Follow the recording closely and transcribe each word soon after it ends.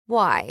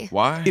Why?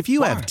 Why? If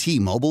you have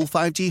T-Mobile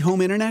 5G home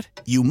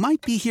internet, you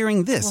might be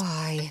hearing this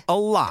Why? a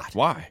lot.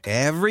 Why?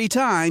 Every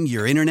time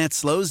your internet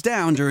slows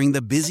down during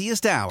the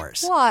busiest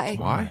hours. Why?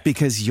 Why?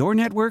 Because your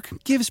network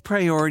gives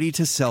priority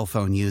to cell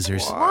phone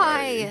users.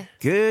 Why?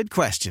 Good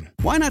question.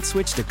 Why not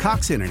switch to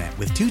Cox Internet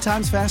with 2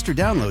 times faster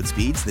download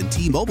speeds than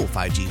T-Mobile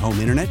 5G home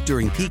internet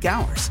during peak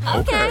hours?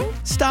 Okay.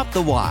 Stop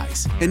the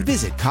whys and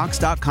visit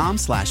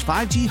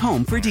cox.com/5G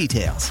home for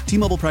details.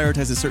 T-Mobile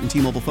prioritizes certain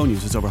T-Mobile phone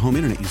users over home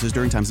internet users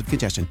during times of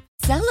congestion.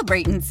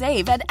 Celebrate and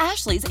save at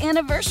Ashley's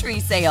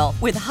Anniversary Sale.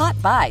 With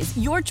Hot Buys,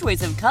 your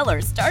choice of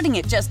colors starting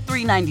at just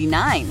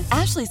 $3.99.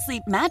 Ashley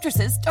Sleep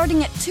mattresses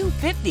starting at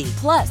 $2.50.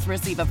 Plus,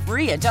 receive a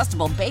free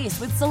adjustable base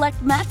with select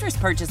mattress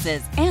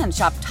purchases. And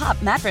shop top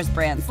mattress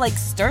brands like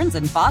Stearns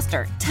 &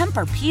 Foster,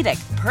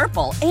 Tempur-Pedic,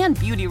 Purple, and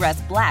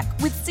Beautyrest Black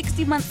with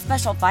 60-month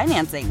special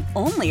financing.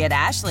 Only at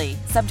Ashley.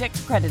 Subject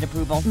to credit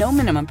approval. No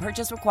minimum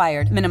purchase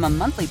required. Minimum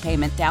monthly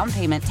payment, down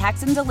payment,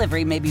 tax, and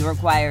delivery may be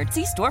required.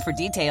 See store for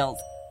details.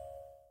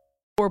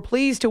 We're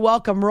pleased to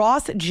welcome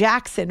Ross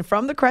Jackson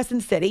from the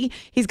Crescent City.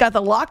 He's got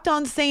the Locked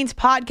On Saints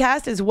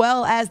podcast as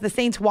well as the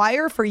Saints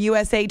Wire for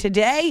USA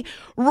Today.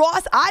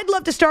 Ross, I'd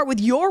love to start with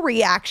your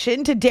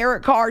reaction to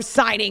Derek Carr's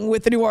signing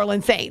with the New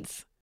Orleans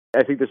Saints.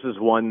 I think this is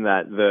one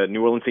that the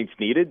New Orleans Saints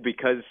needed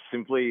because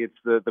simply it's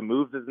the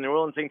move that the New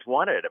Orleans Saints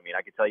wanted. I mean,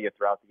 I could tell you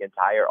throughout the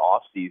entire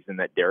offseason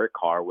that Derek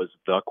Carr was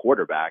the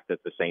quarterback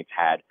that the Saints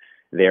had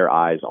their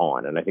eyes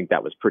on. And I think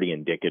that was pretty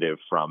indicative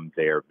from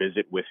their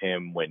visit with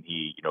him when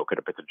he, could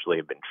have potentially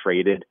have been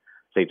traded.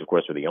 Saints, of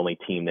course, were the only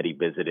team that he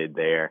visited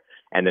there.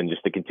 And then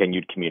just the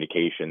continued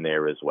communication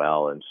there as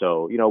well. And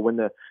so, when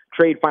the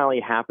trade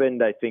finally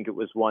happened, I think it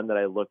was one that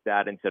I looked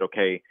at and said,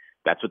 okay,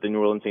 that's what the New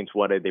Orleans Saints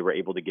wanted. They were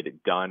able to get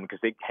it done because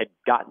they had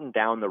gotten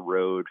down the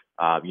road,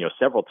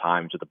 several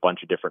times with a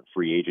bunch of different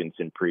free agents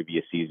in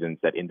previous seasons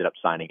that ended up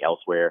signing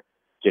elsewhere.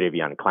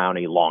 Jadeveon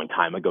Clowney, long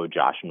time ago,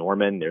 Josh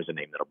Norman. There's a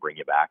name that'll bring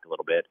you back a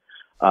little bit.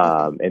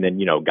 And then,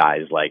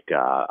 guys like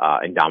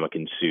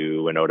Ndamukong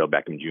Suh and Odell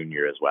Beckham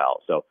Jr. as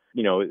well. So,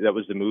 that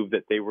was the move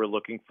that they were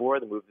looking for,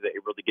 the move that they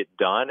were able to get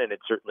done. And it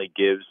certainly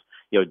gives,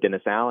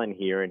 Dennis Allen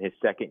here in his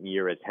second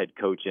year as head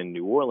coach in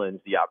New Orleans,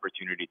 the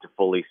opportunity to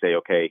fully say,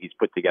 okay, he's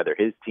put together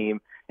his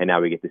team, and now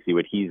we get to see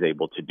what he's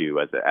able to do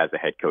as a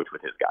head coach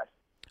with his guys.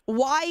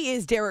 Why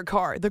is Derek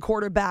Carr the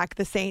quarterback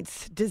the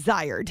Saints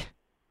desired?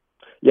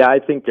 Yeah, I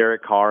think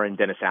Derek Carr and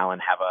Dennis Allen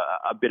have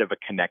a bit of a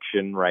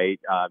connection, right?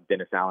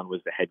 Dennis Allen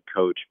was the head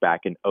coach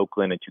back in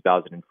Oakland in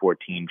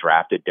 2014,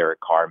 drafted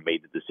Derek Carr,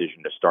 made the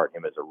decision to start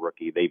him as a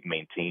rookie. They've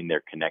maintained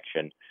their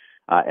connection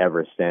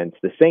ever since.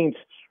 The Saints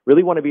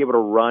really want to be able to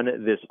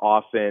run this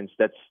offense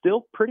that's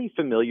still pretty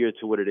familiar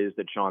to what it is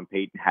that Sean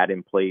Payton had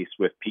in place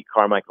with Pete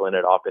Carmichael in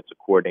at offensive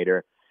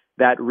coordinator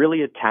that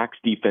really attacks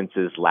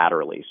defenses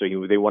laterally. So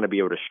they want to be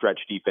able to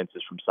stretch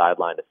defenses from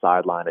sideline to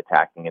sideline,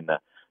 attacking in the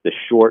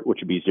short, which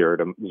would be 0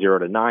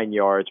 to 9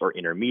 yards, or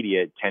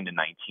intermediate, 10 to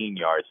 19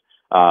 yards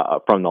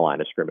from the line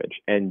of scrimmage.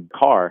 And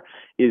Carr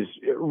is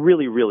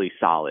really, really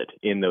solid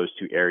in those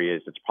two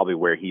areas. It's probably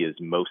where he is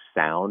most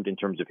sound in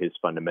terms of his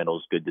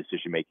fundamentals, good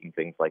decision-making,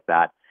 things like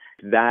that.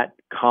 That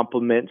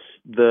complements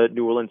the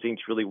New Orleans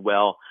Saints really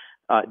well.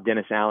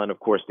 Dennis Allen, of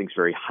course, thinks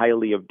very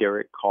highly of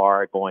Derek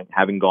Carr,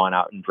 having gone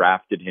out and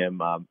drafted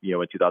him,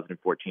 in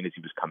 2014 as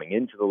he was coming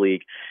into the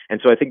league.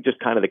 And so I think just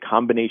kind of the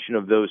combination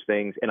of those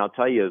things. And I'll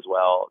tell you as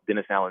well,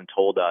 Dennis Allen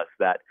told us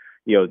that,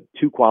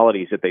 two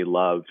qualities that they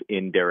love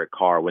in Derek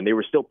Carr when they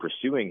were still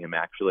pursuing him,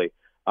 actually,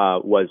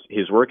 was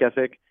his work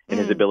ethic and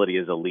his ability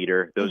as a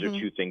leader. Those are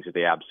two things that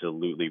they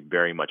absolutely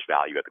very much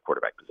value at the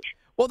quarterback position.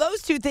 Well,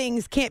 those two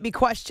things can't be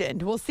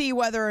questioned. We'll see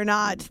whether or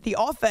not the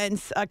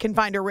offense can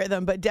find a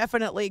rhythm, but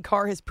definitely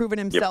Carr has proven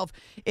himself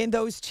in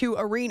those two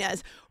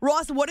arenas.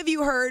 Ross, what have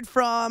you heard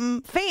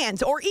from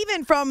fans or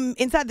even from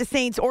inside the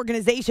Saints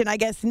organization, I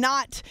guess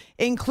not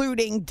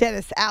including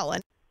Dennis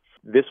Allen?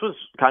 This was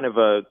kind of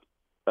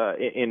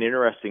an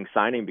interesting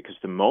signing because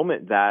the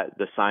moment that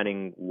the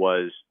signing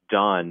was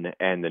done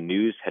and the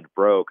news had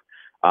broke,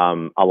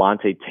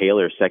 Alontae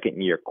Taylor,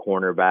 second-year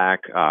cornerback,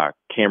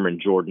 Cameron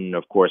Jordan,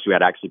 of course, who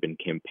had actually been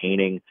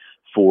campaigning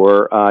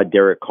for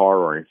Derek Carr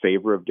or in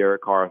favor of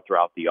Derek Carr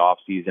throughout the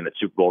offseason at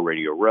Super Bowl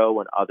Radio Row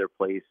and other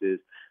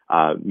places,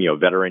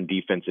 veteran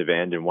defensive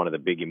end and one of the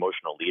big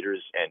emotional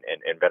leaders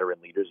and veteran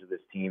leaders of this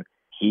team.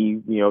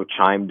 He,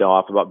 chimed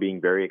off about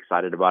being very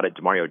excited about it.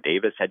 Demario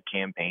Davis had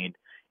campaigned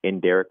in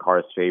Derek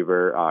Carr's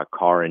favor.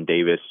 Carr and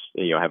Davis,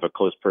 have a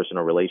close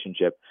personal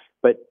relationship.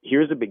 But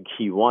here's a big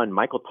key one.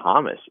 Michael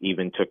Thomas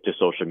even took to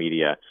social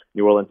media,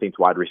 New Orleans Saints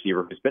wide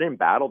receiver, who's been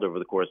embattled over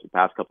the course of the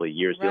past couple of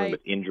years, dealing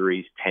with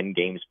injuries, 10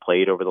 games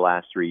played over the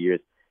last 3 years.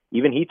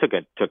 Even he took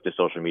to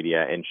social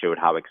media and showed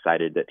how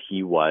excited that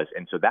he was.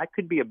 And so that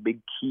could be a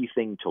big key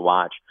thing to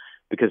watch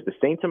because the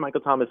Saints and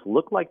Michael Thomas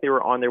looked like they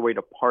were on their way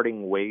to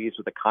parting ways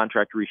with a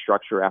contract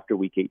restructure after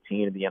Week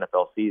 18 of the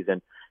NFL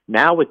season.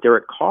 Now with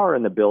Derek Carr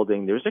in the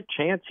building, there's a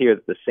chance here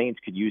that the Saints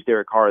could use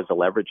Derek Carr as a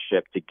leverage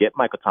ship to get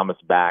Michael Thomas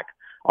back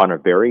on a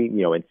very,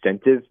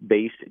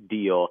 incentive-based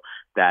deal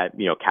that,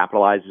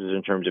 capitalizes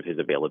in terms of his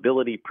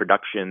availability,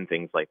 production,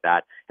 things like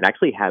that, and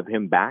actually have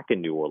him back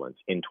in New Orleans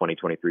in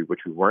 2023,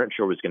 which we weren't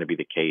sure was going to be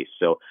the case.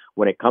 So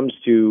when it comes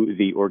to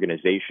the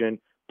organization,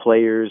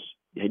 players,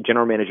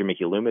 General Manager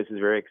Mickey Loomis is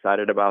very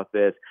excited about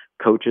this.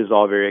 Coaches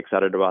all very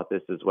excited about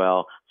this as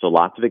well. So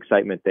lots of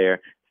excitement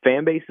there.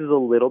 Fan base is a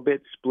little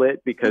bit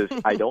split because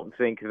I don't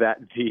think that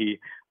the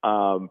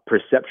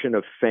perception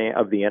of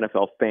the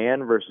NFL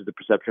fan versus the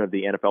perception of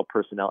the NFL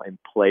personnel and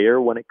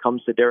player when it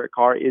comes to Derek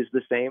Carr is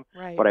the same.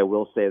 Right. But I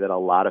will say that a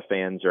lot of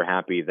fans are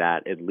happy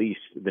that at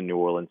least the New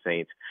Orleans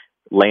Saints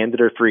landed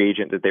a free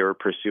agent that they were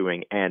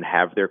pursuing and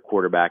have their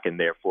quarterback and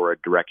therefore a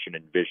direction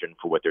and vision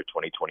for what their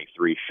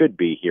 2023 should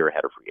be here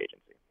ahead of free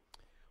agency.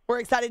 We're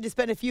excited to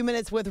spend a few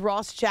minutes with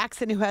Ross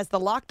Jackson, who has the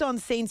Locked On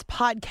Saints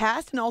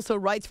podcast and also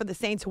writes for the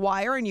Saints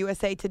Wire and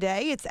USA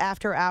Today. It's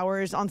After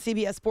Hours on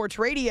CBS Sports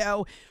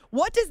Radio.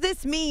 What does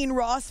this mean,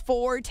 Ross,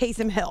 for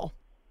Taysom Hill?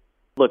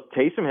 Look,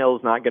 Taysom Hill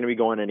is not going to be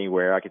going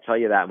anywhere. I can tell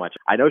you that much.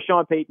 I know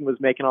Sean Payton was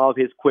making all of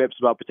his quips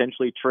about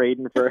potentially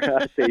trading for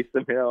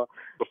Taysom Hill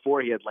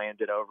before he had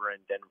landed over in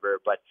Denver,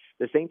 but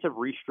the Saints have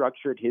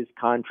restructured his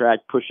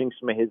contract, pushing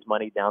some of his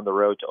money down the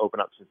road to open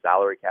up some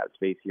salary cap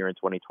space here in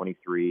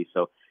 2023.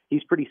 So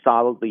he's pretty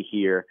solidly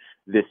here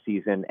this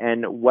season.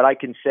 And what I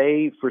can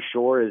say for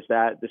sure is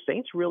that the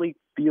Saints really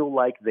feel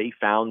like they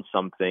found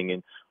something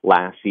in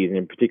last season,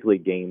 and particularly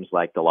games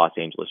like the Los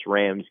Angeles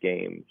Rams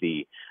game,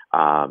 the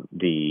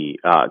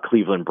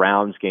Cleveland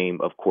Browns game,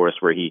 of course,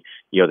 where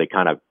they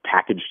kind of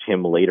packaged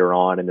him later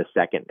on in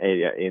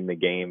the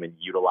game and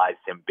utilized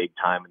him big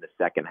time in the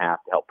second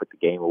half to help put the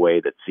game away.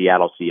 That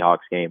Seattle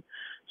Seahawks game.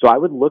 So I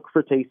would look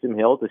for Taysom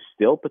Hill to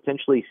still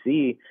potentially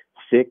see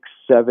 6,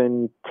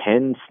 7,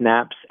 10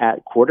 snaps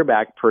at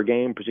quarterback per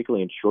game,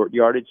 particularly in short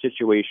yardage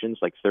situations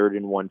like 3rd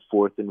and 1,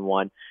 4th and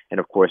 1, and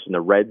of course in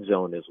the red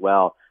zone as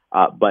well.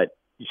 But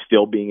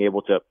still being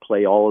able to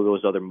play all of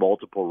those other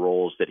multiple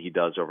roles that he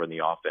does over in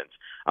the offense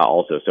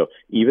also. So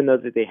even though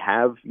that they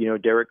have,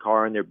 Derek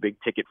Carr and their big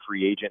ticket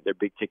free agent, their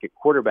big ticket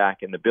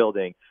quarterback in the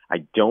building, I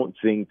don't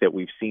think that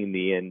we've seen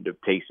the end of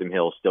Taysom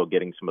Hill still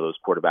getting some of those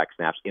quarterback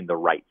snaps in the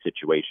right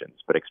situations,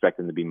 but expect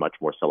him to be much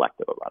more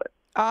selective about it.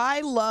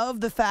 I love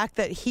the fact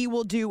that he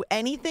will do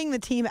anything the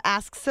team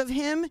asks of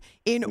him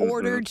in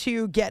order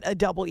to get a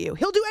W.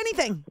 He'll do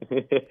anything.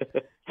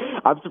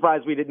 I'm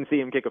surprised we didn't see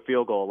him kick a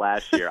field goal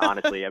last year,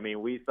 honestly. I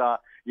mean, we saw,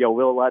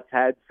 Will Lutz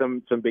had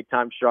some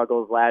big-time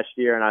struggles last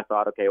year, and I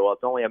thought, okay, well,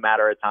 it's only a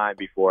matter of time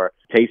before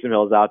Taysom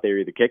Hill's out there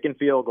either kicking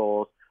field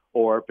goals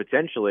or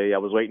potentially, I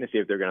was waiting to see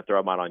if they're going to throw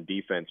him out on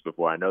defense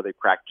before. I know they've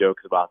cracked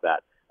jokes about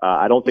that.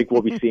 I don't think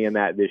we'll be seeing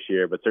that this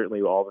year, but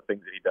certainly all the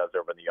things that he does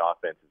over in the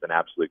offense is an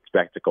absolute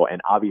spectacle,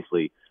 and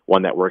obviously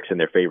one that works in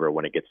their favor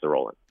when it gets to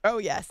rolling. Oh,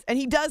 yes. And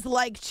he does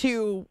like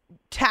to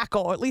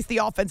tackle, at least the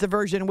offensive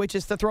version, which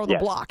is to throw the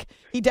block.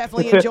 He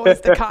definitely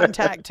enjoys the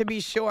contact, to be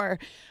sure.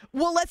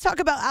 Well, let's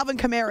talk about Alvin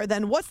Kamara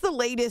then. What's the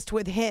latest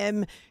with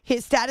him,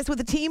 his status with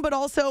the team, but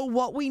also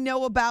what we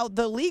know about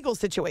the legal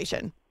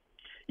situation?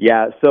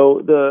 Yeah,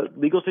 so the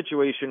legal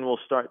situation, we'll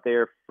start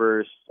there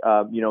first.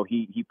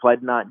 He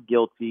pled not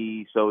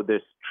guilty, so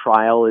this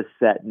trial is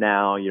set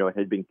now. It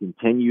had been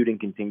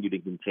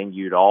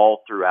continued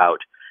all throughout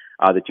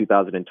the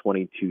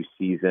 2022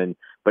 season.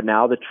 But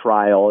now the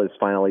trial is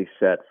finally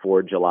set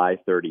for July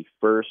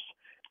 31st.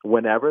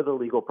 Whenever the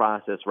legal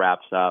process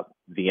wraps up,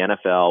 the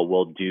NFL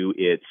will do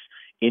its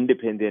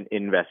independent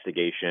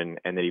investigation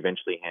and then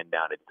eventually hand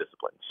down its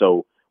discipline.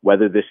 So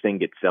whether this thing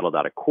gets settled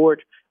out of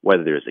court,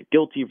 whether there's a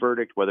guilty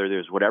verdict, whether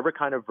there's whatever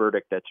kind of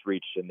verdict that's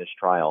reached in this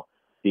trial,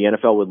 the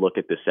NFL would look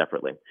at this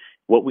separately.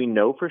 What we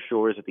know for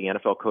sure is that the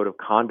NFL Code of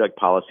Conduct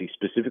policy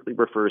specifically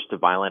refers to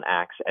violent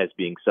acts as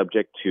being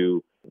subject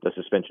to the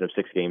suspension of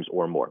 6 games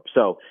or more.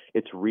 So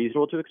it's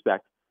reasonable to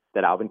expect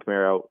that Alvin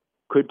Kamara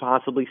could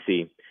possibly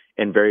see,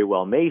 and very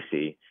well may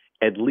see,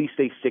 at least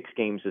a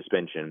 6-game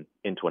suspension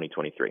in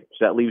 2023.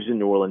 So that leaves the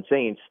New Orleans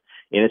Saints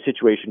in a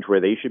situation where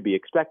they should be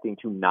expecting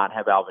to not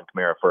have Alvin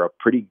Kamara for a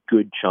pretty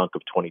good chunk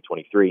of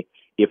 2023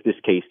 if this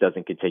case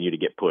doesn't continue to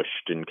get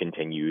pushed and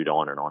continued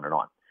on and on and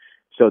on.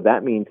 So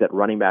that means that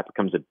running back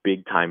becomes a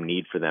big-time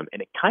need for them,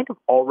 and it kind of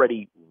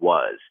already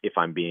was, if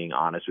I'm being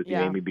honest with you,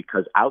 Amy,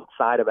 because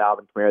outside of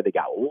Alvin Kamara, they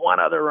got one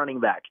other running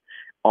back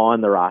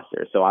on the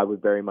roster. So I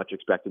would very much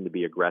expect them to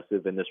be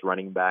aggressive in this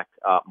running back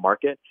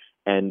market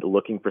and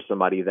looking for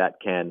somebody that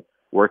can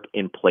work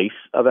in place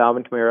of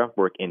Alvin Kamara,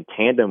 work in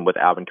tandem with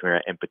Alvin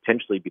Kamara, and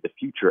potentially be the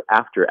future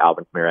after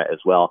Alvin Kamara as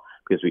well,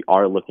 because we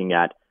are looking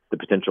at the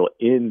potential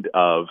end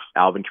of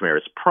Alvin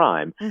Kamara's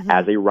prime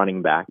as a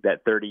running back.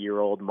 That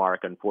 30-year-old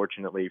mark,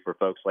 unfortunately, for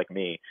folks like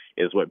me,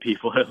 is what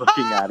people are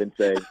looking at and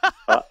saying,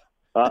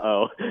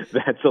 uh-oh,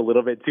 that's a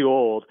little bit too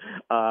old.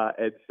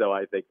 And so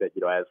I think that,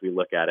 as we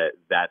look at it,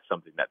 that's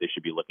something that they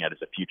should be looking at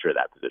as a future of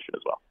that position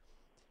as well.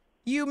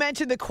 You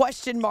mentioned the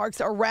question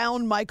marks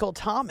around Michael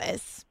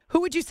Thomas.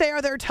 Who would you say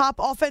are their top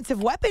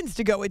offensive weapons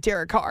to go with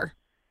Derek Carr?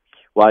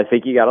 Well, I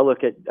think you got to look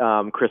at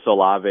Chris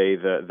Olave,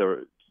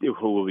 the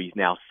who he's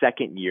now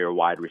second-year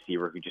wide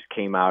receiver, who just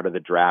came out of the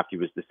draft. He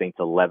was the Saints'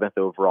 11th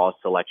overall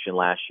selection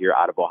last year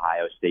out of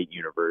Ohio State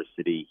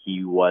University.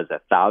 He was a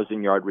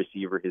 1,000-yard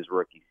receiver his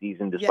rookie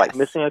season, despite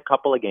missing a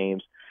couple of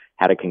games.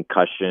 Had a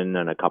concussion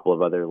and a couple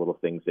of other little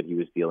things that he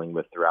was dealing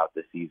with throughout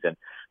the season,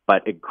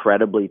 but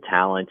incredibly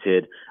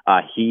talented.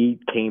 He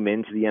came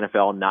into the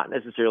NFL not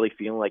necessarily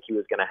feeling like he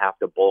was going to have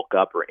to bulk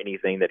up or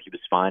anything, that he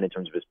was fine in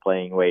terms of his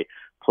playing weight,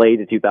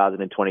 played the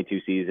 2022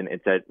 season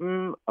and said,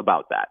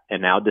 about that.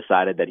 And now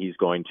decided that he's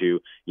going to,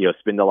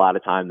 spend a lot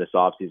of time this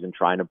offseason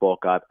trying to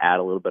bulk up, add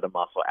a little bit of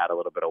muscle, add a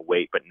little bit of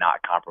weight, but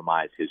not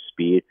compromise his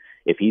speed.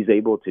 If he's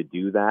able to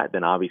do that,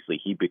 then obviously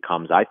he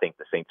becomes, I think,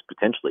 the Saints'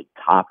 potentially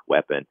top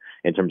weapon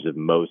in terms of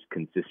most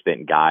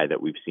consistent guy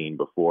that we've seen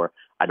before.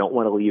 I don't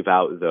want to leave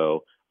out,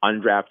 though,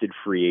 undrafted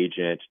free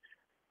agent,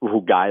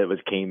 guy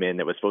that came in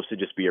that was supposed to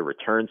just be a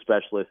return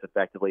specialist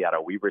effectively out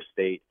of Weber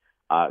State,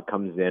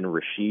 comes in,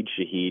 Rashid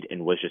Shaheed,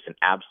 and was just an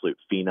absolute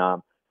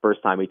phenom.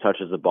 First time he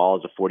touches the ball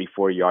is a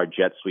 44-yard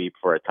jet sweep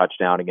for a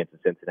touchdown against the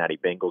Cincinnati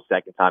Bengals.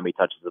 Second time he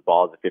touches the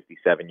ball is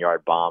a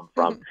 57-yard bomb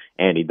from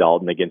Andy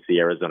Dalton against the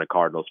Arizona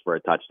Cardinals for a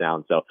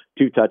touchdown. So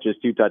 2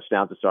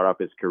 touchdowns to start off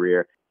his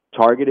career.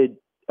 Targeted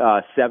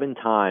 7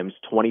 times,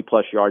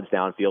 20-plus yards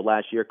downfield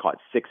last year, caught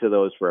 6 of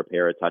those for a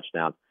pair of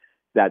touchdowns.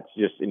 That's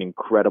just an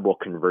incredible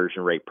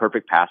conversion rate,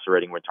 perfect passer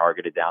rating when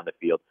targeted down the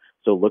field.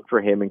 So look for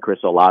him and Chris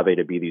Olave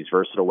to be these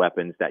versatile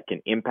weapons that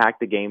can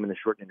impact the game in the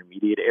short and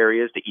intermediate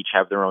areas, to each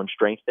have their own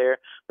strength there,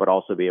 but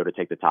also be able to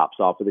take the tops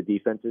off of the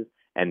defenses.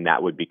 And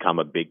that would become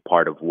a big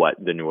part of what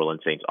the New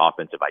Orleans Saints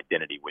offensive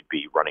identity would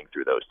be, running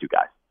through those 2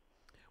 guys.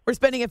 We're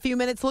spending a few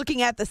minutes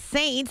looking at the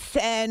Saints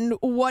and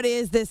what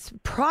is this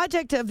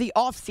project of the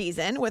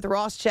offseason with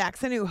Ross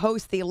Jackson, who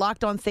hosts the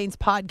Locked On Saints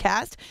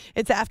podcast.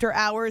 It's After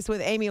Hours with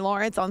Amy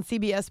Lawrence on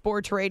CBS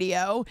Sports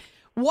Radio.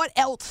 What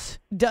else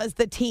does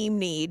the team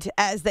need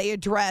as they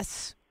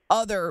address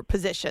other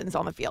positions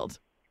on the field?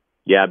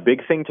 Yeah,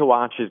 big thing to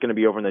watch is going to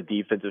be over on the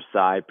defensive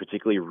side,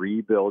 particularly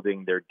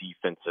rebuilding their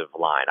defensive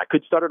line. I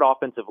could start at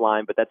offensive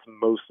line, but that's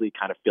mostly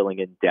kind of filling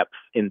in depth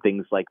in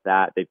things like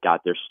that. They've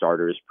got their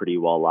starters pretty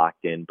well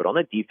locked in. But on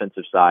the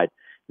defensive side,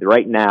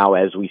 right now,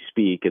 as we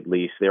speak, at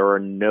least, there are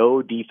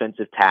no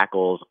defensive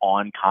tackles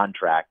on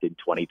contract in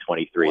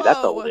 2023. Whoa.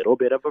 That's a little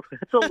bit of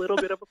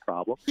a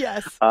problem.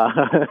 Yes.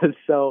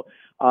 So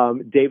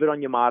David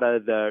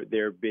Onyemata,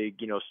 their big,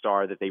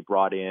 star that they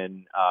brought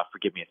in,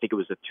 forgive me, I think it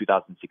was the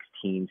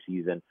 2016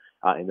 season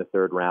in the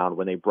 3rd round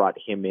when they brought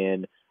him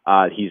in.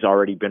 He's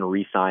already been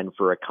re-signed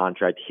for a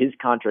contract. His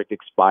contract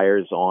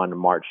expires on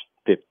March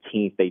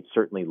 15th. They'd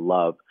certainly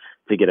love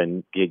to get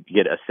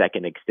a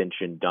second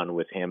extension done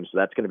with him. So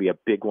that's going to be a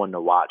big one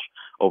to watch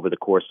over the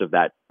course of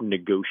that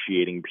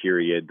negotiating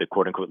period, the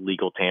quote-unquote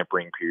legal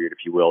tampering period,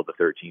 if you will, the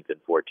 13th and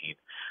 14th.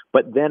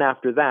 But then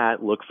after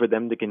that, look for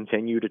them to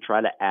continue to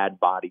try to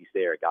add bodies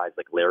there. Guys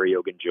like Larry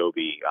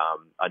Ogunjobi,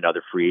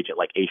 another free agent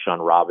like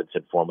A'Shawn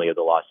Robinson, formerly of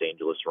the Los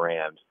Angeles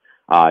Rams.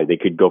 They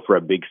could go for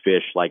a big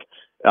fish like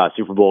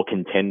Super Bowl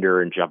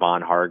contender and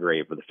Javon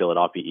Hargrave for the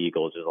Philadelphia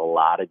Eagles. There's a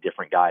lot of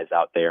different guys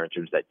out there in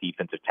terms of that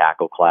defensive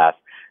tackle class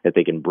that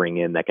they can bring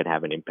in that can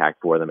have an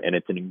impact for them. And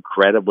it's an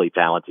incredibly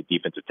talented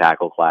defensive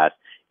tackle class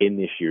in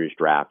this year's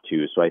draft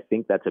too. So I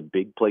think that's a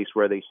big place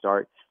where they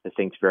start. The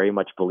Saints very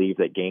much believe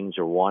that games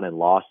are won and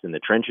lost in the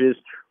trenches.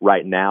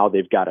 Right now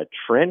they've got a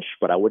trench,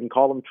 but I wouldn't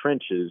call them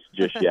trenches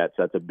just yet.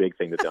 So that's a big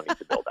thing that they'll need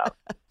to build out.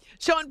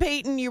 Sean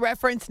Payton, you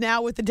referenced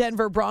now with the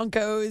Denver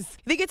Broncos.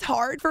 You think it's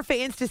hard for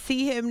fans to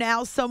see him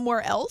now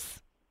somewhere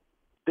else?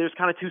 There's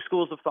kind of 2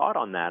 schools of thought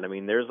on that. I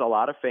mean, there's a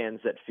lot of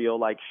fans that feel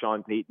like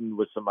Sean Payton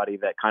was somebody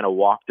that kind of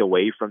walked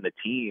away from the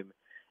team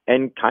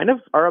and kind of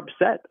are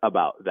upset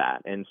about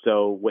that. And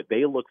so what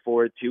they look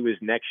forward to is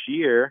next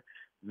year,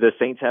 the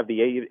Saints have the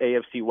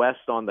AFC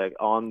West on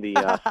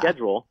the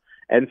schedule.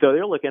 And so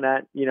they're looking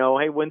at,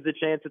 hey, when's the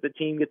chance that the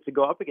team gets to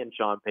go up against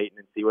Sean Payton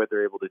and see what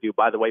they're able to do?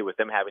 By the way, with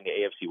them having the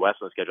AFC West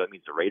on the schedule, that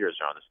means the Raiders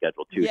are on the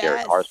schedule too, yes.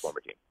 Derek Carr's former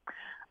team.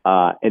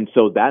 And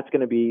so that's going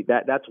to be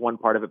that's one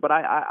part of it. But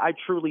I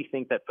truly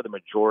think that for the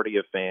majority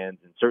of fans,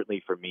 and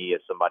certainly for me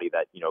as somebody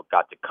that,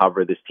 got to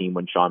cover this team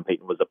when Sean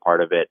Payton was a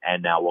part of it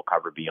and now will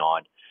cover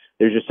beyond,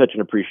 there's just such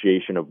an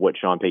appreciation of what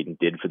Sean Payton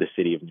did for the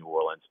city of New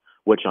Orleans,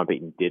 what Sean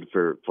Payton did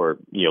for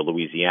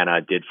Louisiana,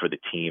 did for the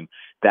team,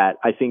 that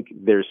I think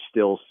there's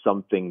still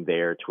something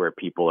there to where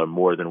people are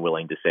more than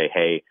willing to say,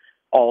 hey,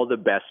 all the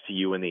best to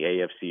you in the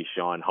AFC,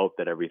 Sean. Hope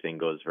that everything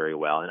goes very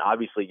well. And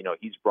obviously,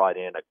 he's brought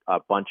in a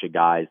bunch of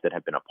guys that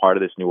have been a part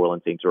of this New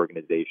Orleans Saints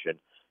organization,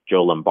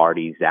 Joe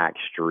Lombardi, Zach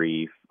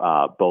Strief,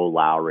 Bo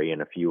Lowry,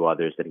 and a few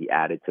others that he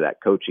added to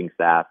that coaching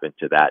staff and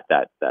to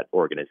that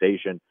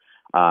organization.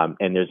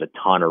 And there's a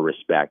ton of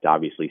respect,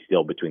 obviously,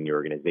 still between the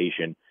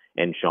organization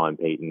and Sean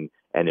Payton.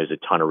 And there's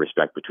a ton of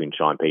respect between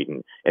Sean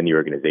Payton and the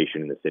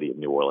organization in the city of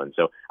New Orleans.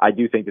 So I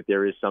do think that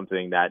there is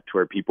something that to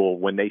where people,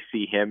 when they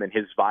see him and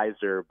his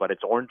visor, but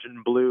it's orange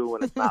and blue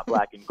and it's not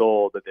black and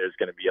gold, that there's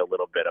going to be a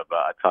little bit of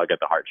a tug at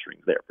the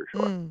heartstrings there for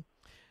sure.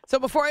 So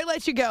before I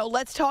let you go,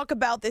 let's talk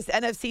about this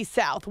NFC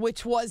South,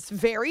 which was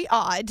very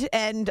odd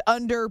and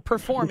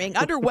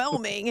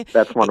underwhelming.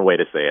 That's one way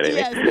to say it.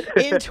 Yes,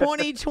 in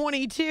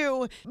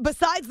 2022.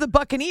 Besides the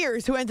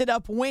Buccaneers, who ended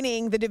up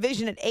winning the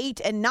division at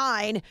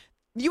 8-9,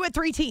 you had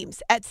 3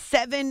 teams at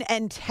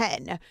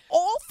 7-10.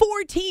 All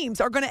 4 teams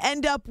are going to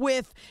end up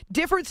with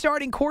different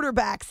starting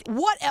quarterbacks.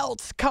 What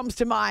else comes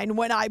to mind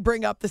when I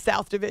bring up the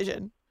South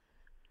Division?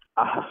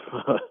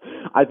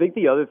 I think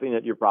the other thing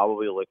that you're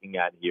probably looking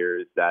at here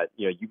is that,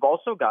 you've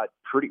also got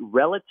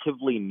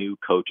relatively new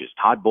coaches.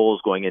 Todd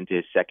Bowles going into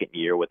his second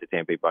year with the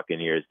Tampa Bay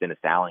Buccaneers, Dennis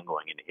Allen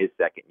going into his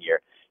second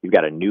year. You've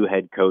got a new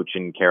head coach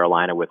in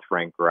Carolina with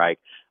Frank Reich.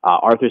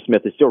 Arthur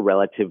Smith is still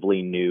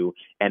relatively new,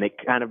 and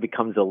it kind of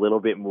becomes a little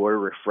bit more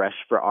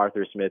refreshed for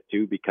Arthur Smith,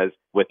 too, because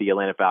with the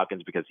Atlanta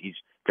Falcons, because he's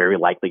very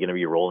likely going to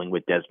be rolling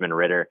with Desmond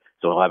Ridder,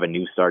 so he'll have a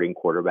new starting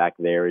quarterback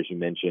there, as you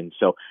mentioned.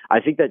 So I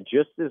think that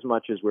just as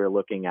much as we're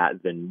looking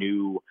at the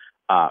new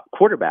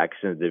quarterbacks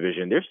in the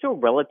division, there's still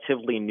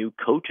relatively new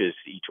coaches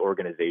to each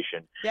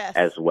organization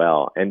as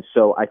well. And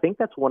so I think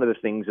that's one of the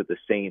things that the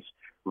Saints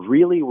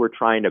really were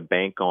trying to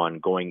bank on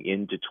going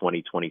into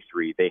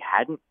 2023. They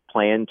hadn't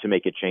planned to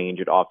make a change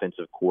at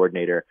offensive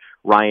coordinator.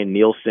 Ryan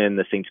Nielsen,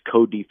 the Saints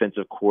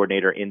co-defensive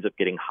coordinator, ends up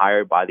getting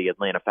hired by the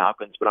Atlanta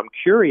Falcons. But I'm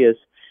curious,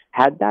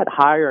 had that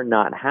hire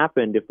not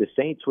happened, if the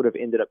Saints would have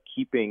ended up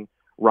keeping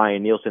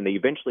Ryan Nielsen. They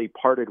eventually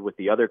parted with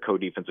the other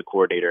co-defensive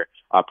coordinator,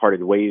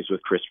 parted ways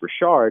with Chris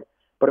Richard.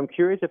 But I'm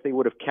curious if they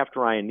would have kept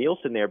Ryan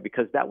Nielsen there,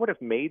 because that would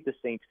have made the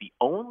Saints the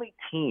only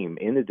team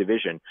in the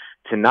division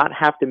to not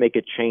have to make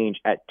a change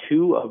at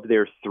 2 of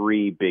their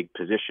 3 big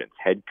positions,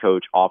 head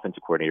coach,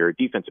 offensive coordinator, or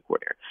defensive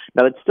coordinator.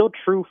 Now, that's still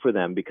true for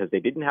them because they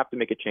didn't have to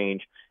make a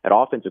change at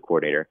offensive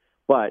coordinator,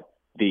 but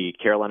the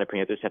Carolina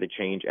Panthers had a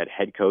change at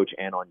head coach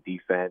and on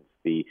defense.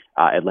 The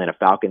Atlanta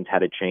Falcons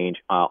had a change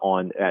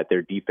at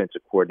their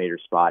defensive coordinator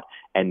spot.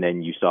 And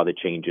then you saw the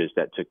changes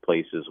that took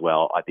place as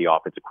well at the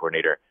offensive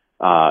coordinator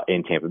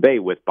in Tampa Bay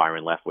with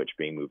Byron Leftwich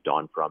being moved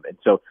on from. And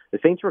so the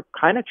Saints were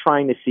kind of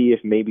trying to see if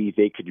maybe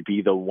they could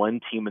be the one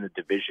team in the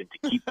division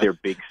to keep their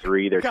big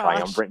 3, their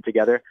triumvirate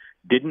together.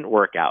 Didn't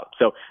work out.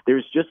 So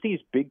there's just these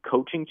big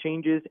coaching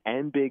changes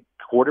and big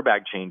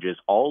quarterback changes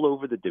all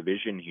over the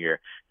division here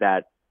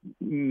that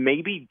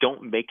maybe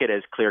don't make it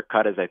as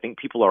clear-cut as I think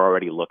people are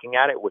already looking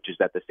at it, which is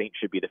that the Saints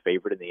should be the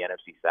favorite in the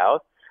NFC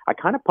South. I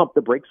kind of pump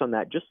the brakes on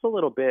that just a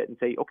little bit and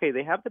say, okay,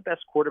 they have the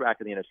best quarterback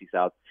in the NFC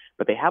South,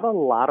 but they have a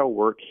lot of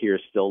work here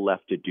still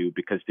left to do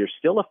because they're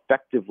still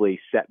effectively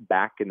set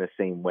back in the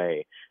same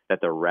way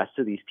that the rest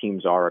of these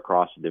teams are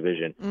across the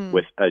division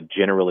with a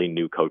generally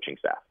new coaching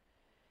staff.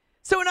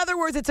 So in other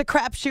words, it's a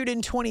crapshoot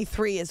in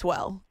 23 as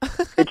well.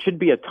 It should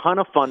be a ton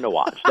of fun to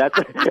watch. That's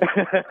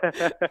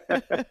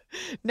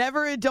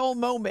never a dull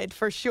moment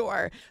for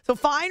sure. So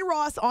find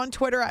Ross on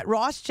Twitter at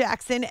Ross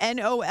Jackson,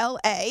 NOLA.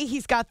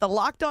 He's got the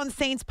Locked On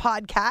Saints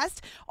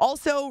podcast.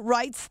 Also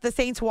writes the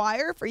Saints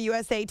Wire for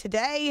USA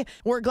Today.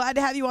 We're glad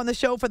to have you on the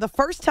show for the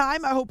first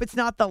time. I hope it's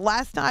not the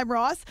last time,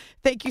 Ross.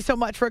 Thank you so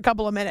much for a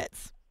couple of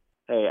minutes.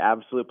 Hey,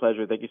 absolute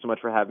pleasure. Thank you so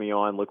much for having me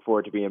on. Look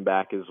forward to being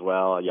back as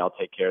well. Y'all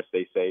take care,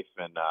 stay safe,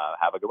 and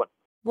have a good one.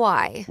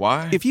 Why?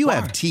 If you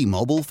have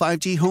T-Mobile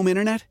 5G home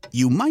internet,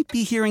 you might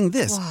be hearing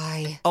this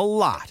a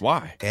lot.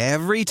 Why?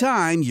 Every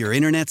time your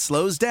internet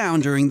slows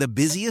down during the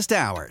busiest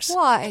hours.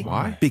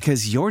 Why?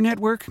 Because your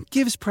network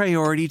gives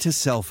priority to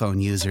cell phone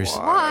users.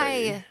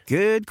 Why?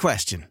 Good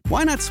question.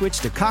 Why not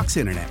switch to Cox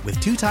Internet with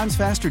 2 times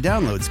faster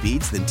download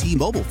speeds than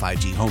T-Mobile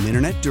 5G home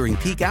internet during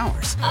peak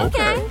hours?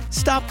 Okay.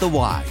 Stop the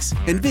whys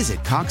and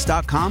visit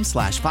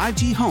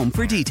cox.com/5G home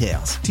for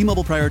details.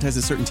 T-Mobile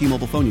prioritizes certain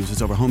T-Mobile phone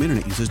users over home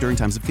internet users during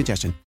times of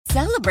congestion.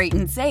 Celebrate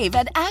and save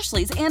at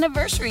Ashley's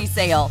Anniversary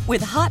Sale.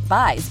 With Hot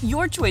Buys,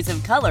 your choice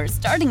of colors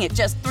starting at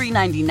just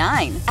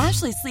 $3.99.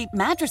 Ashley Sleep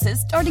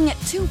mattresses starting at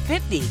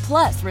 $2.50.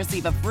 Plus,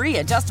 receive a free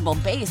adjustable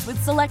base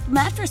with select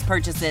mattress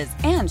purchases.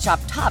 And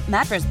shop top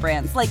mattress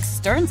brands like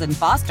Stearns &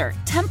 Foster,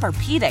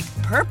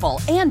 Tempur-Pedic,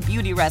 Purple, and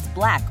Beautyrest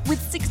Black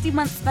with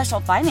 60-month special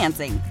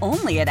financing.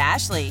 Only at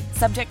Ashley.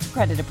 Subject to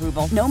credit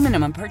approval. No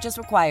minimum purchase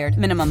required.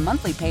 Minimum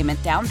monthly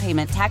payment, down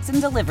payment, tax, and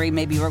delivery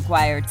may be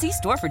required. See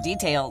store for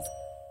details.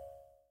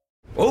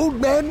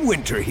 Old Man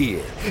Winter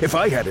here. If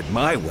I had it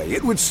my way,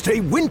 it would stay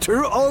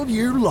winter all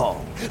year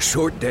long.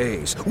 Short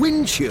days,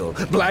 wind chill,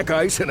 black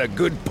ice, and a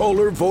good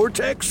polar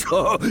vortex.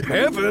 Oh,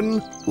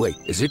 heaven. Wait,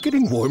 is it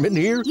getting warm in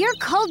here? Your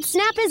cold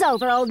snap is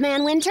over, Old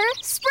Man Winter.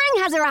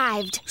 Spring has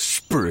arrived.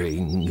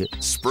 Spring.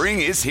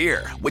 Spring is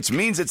here, which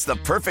means it's the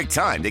perfect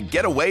time to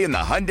get away in the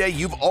Hyundai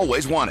you've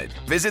always wanted.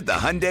 Visit the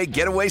Hyundai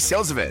Getaway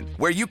Sales Event,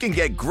 where you can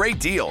get great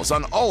deals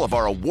on all of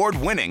our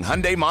award-winning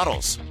Hyundai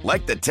models,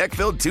 like the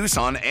tech-filled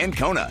Tucson and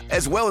Kona,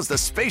 as well as the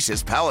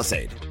spacious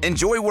Palisade.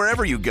 Enjoy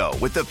wherever you go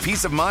with the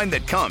peace of mind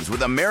that comes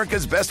with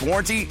America's best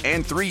warranty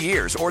and 3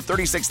 years or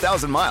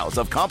 36,000 miles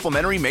of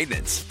complimentary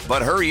maintenance.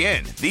 But hurry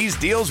in, these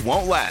deals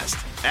won't last.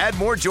 Add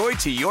more joy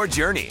to your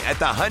journey at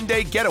the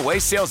Hyundai Getaway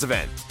Sales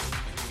Event.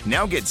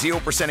 Now get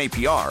 0%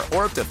 APR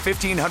or up to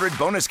 $1,500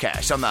 bonus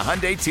cash on the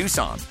Hyundai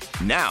Tucson.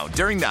 Now,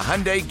 during the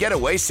Hyundai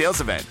Getaway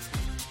Sales Event.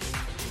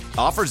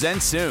 Offers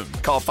end soon.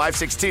 Call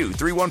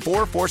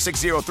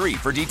 562-314-4603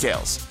 for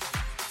details.